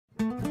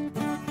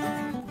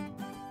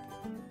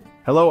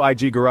Hello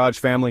IG Garage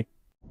family.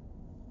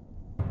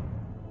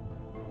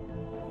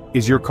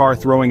 Is your car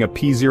throwing a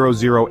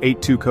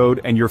P0082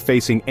 code and you're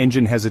facing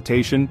engine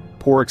hesitation,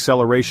 poor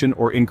acceleration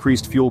or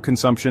increased fuel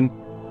consumption?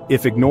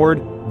 If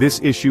ignored, this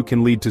issue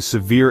can lead to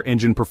severe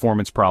engine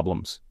performance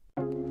problems.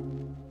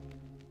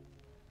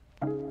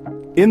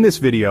 In this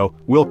video,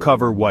 we'll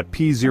cover what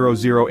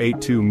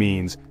P0082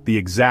 means, the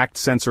exact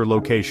sensor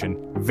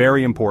location,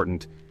 very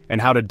important,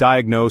 and how to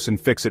diagnose and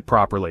fix it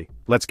properly.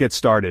 Let's get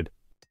started.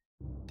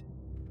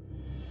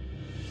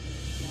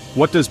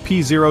 What does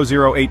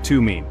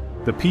P0082 mean?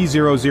 The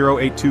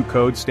P0082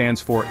 code stands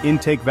for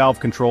Intake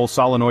Valve Control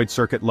Solenoid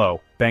Circuit Low,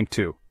 Bank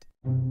 2.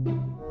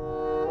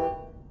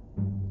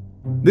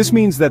 This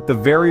means that the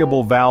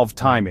variable valve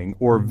timing,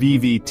 or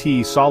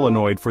VVT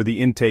solenoid for the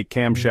intake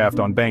camshaft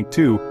on Bank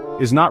 2,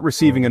 is not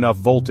receiving enough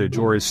voltage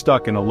or is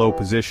stuck in a low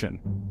position.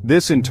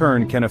 This in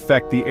turn can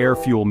affect the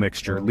air-fuel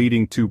mixture,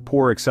 leading to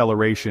poor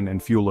acceleration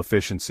and fuel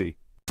efficiency.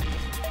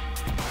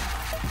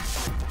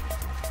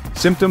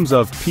 Symptoms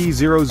of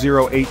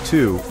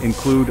P0082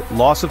 include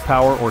loss of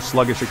power or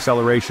sluggish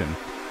acceleration,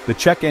 the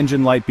check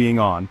engine light being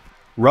on,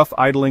 rough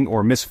idling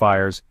or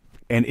misfires,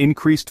 and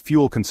increased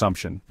fuel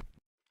consumption.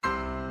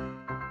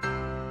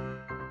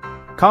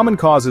 Common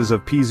causes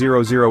of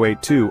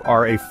P0082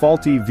 are a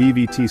faulty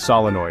VVT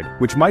solenoid,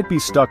 which might be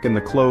stuck in the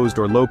closed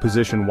or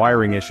low-position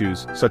wiring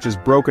issues, such as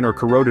broken or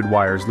corroded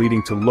wires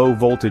leading to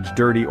low-voltage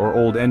dirty or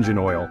old engine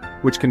oil,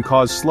 which can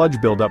cause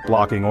sludge buildup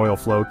blocking oil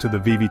flow to the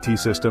VVT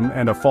system,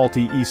 and a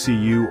faulty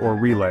ECU or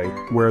relay,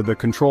 where the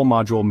control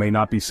module may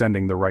not be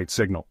sending the right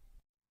signal.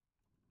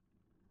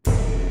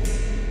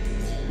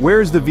 Where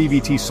is the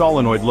VVT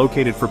solenoid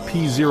located for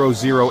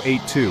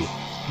P0082?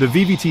 The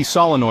VVT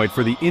solenoid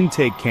for the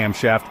intake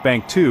camshaft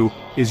Bank 2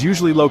 is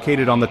usually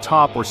located on the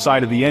top or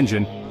side of the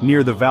engine,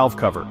 near the valve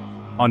cover.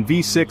 On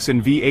V6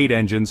 and V8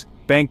 engines,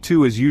 Bank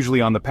 2 is usually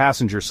on the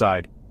passenger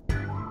side.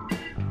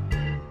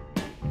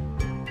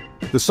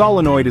 The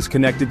solenoid is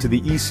connected to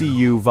the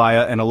ECU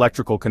via an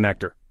electrical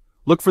connector.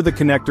 Look for the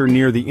connector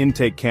near the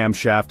intake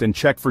camshaft and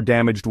check for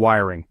damaged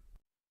wiring.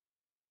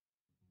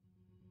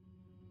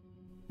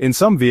 In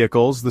some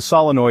vehicles, the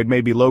solenoid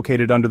may be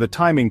located under the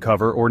timing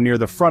cover or near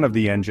the front of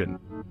the engine.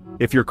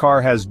 If your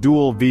car has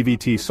dual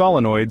VVT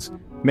solenoids,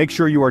 make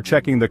sure you are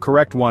checking the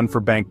correct one for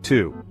Bank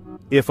 2.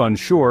 If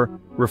unsure,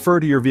 refer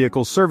to your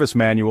vehicle's service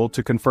manual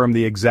to confirm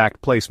the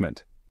exact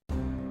placement.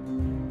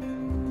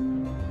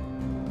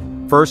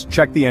 First,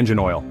 check the engine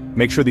oil.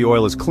 Make sure the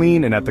oil is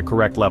clean and at the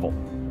correct level.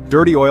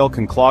 Dirty oil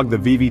can clog the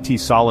VVT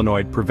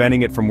solenoid,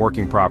 preventing it from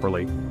working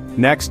properly.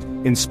 Next,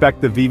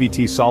 inspect the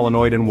VVT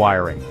solenoid and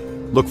wiring.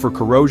 Look for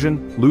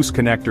corrosion, loose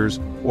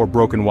connectors, or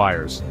broken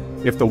wires.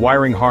 If the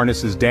wiring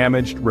harness is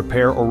damaged,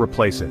 repair or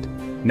replace it.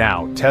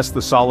 Now, test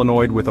the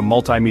solenoid with a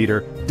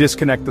multimeter,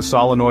 disconnect the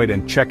solenoid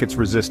and check its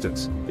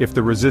resistance. If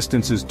the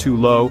resistance is too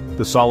low,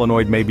 the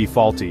solenoid may be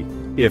faulty.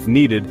 If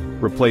needed,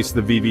 replace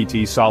the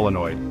VVT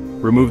solenoid.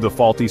 Remove the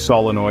faulty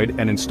solenoid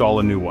and install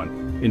a new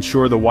one.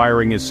 Ensure the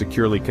wiring is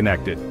securely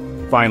connected.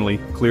 Finally,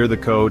 clear the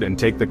code and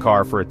take the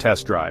car for a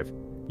test drive.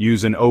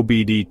 Use an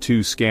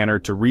OBD-II scanner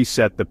to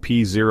reset the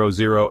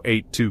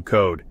P0082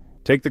 code.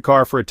 Take the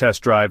car for a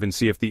test drive and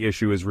see if the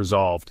issue is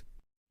resolved.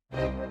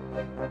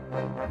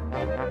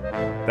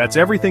 That's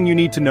everything you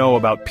need to know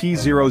about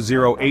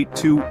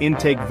P0082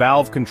 Intake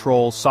Valve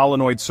Control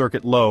Solenoid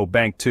Circuit Low,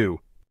 Bank 2.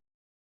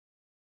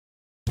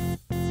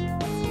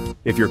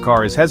 If your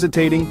car is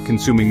hesitating,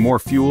 consuming more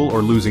fuel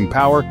or losing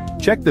power,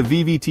 check the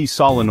VVT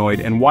solenoid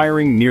and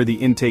wiring near the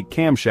intake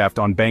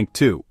camshaft on Bank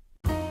 2.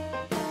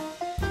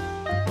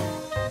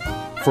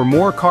 For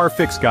more car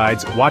fix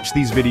guides, watch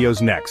these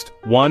videos next.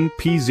 1.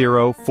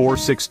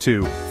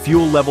 P0462,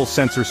 Fuel Level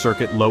Sensor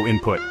Circuit Low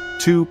Input.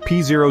 2.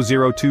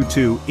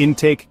 P0022,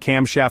 Intake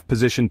Camshaft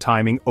Position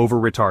Timing Over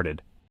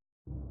Retarded.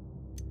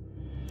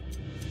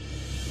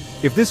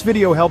 If this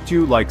video helped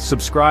you,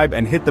 subscribe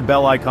and hit the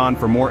bell icon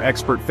for more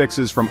expert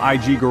fixes from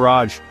IG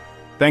Garage.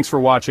 Thanks for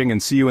watching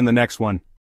and see you in the next one.